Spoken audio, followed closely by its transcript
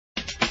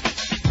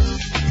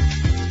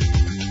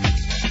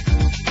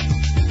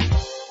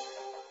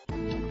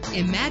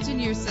Imagine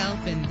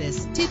yourself in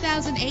this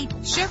 2008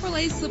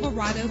 Chevrolet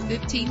Silverado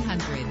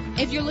 1500.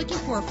 If you're looking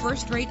for a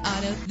first-rate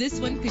auto, this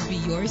one could be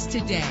yours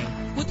today.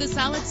 With a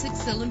solid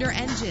 6-cylinder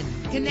engine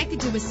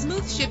connected to a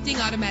smooth shifting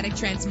automatic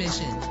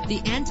transmission,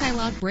 the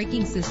anti-lock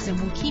braking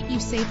system will keep you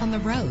safe on the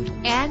road.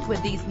 And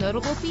with these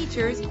notable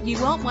features, you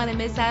won't want to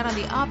miss out on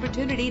the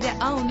opportunity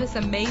to own this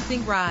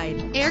amazing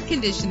ride. Air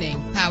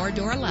conditioning, power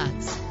door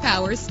locks,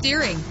 power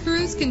steering,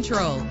 cruise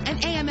control,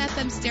 an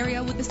AM/FM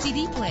stereo with a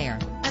CD player,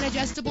 an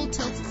adjustable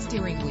tilt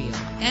steering wheel.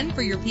 And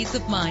for your peace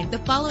of mind, the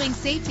following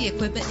safety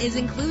equipment is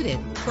included: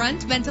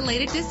 front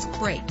ventilated disc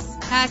brakes,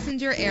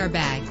 passenger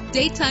airbag,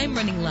 daytime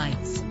running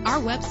lights. Our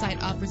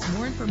website offers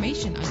more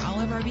information on all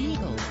of our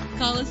vehicles.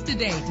 Call us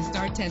today to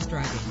start test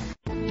driving.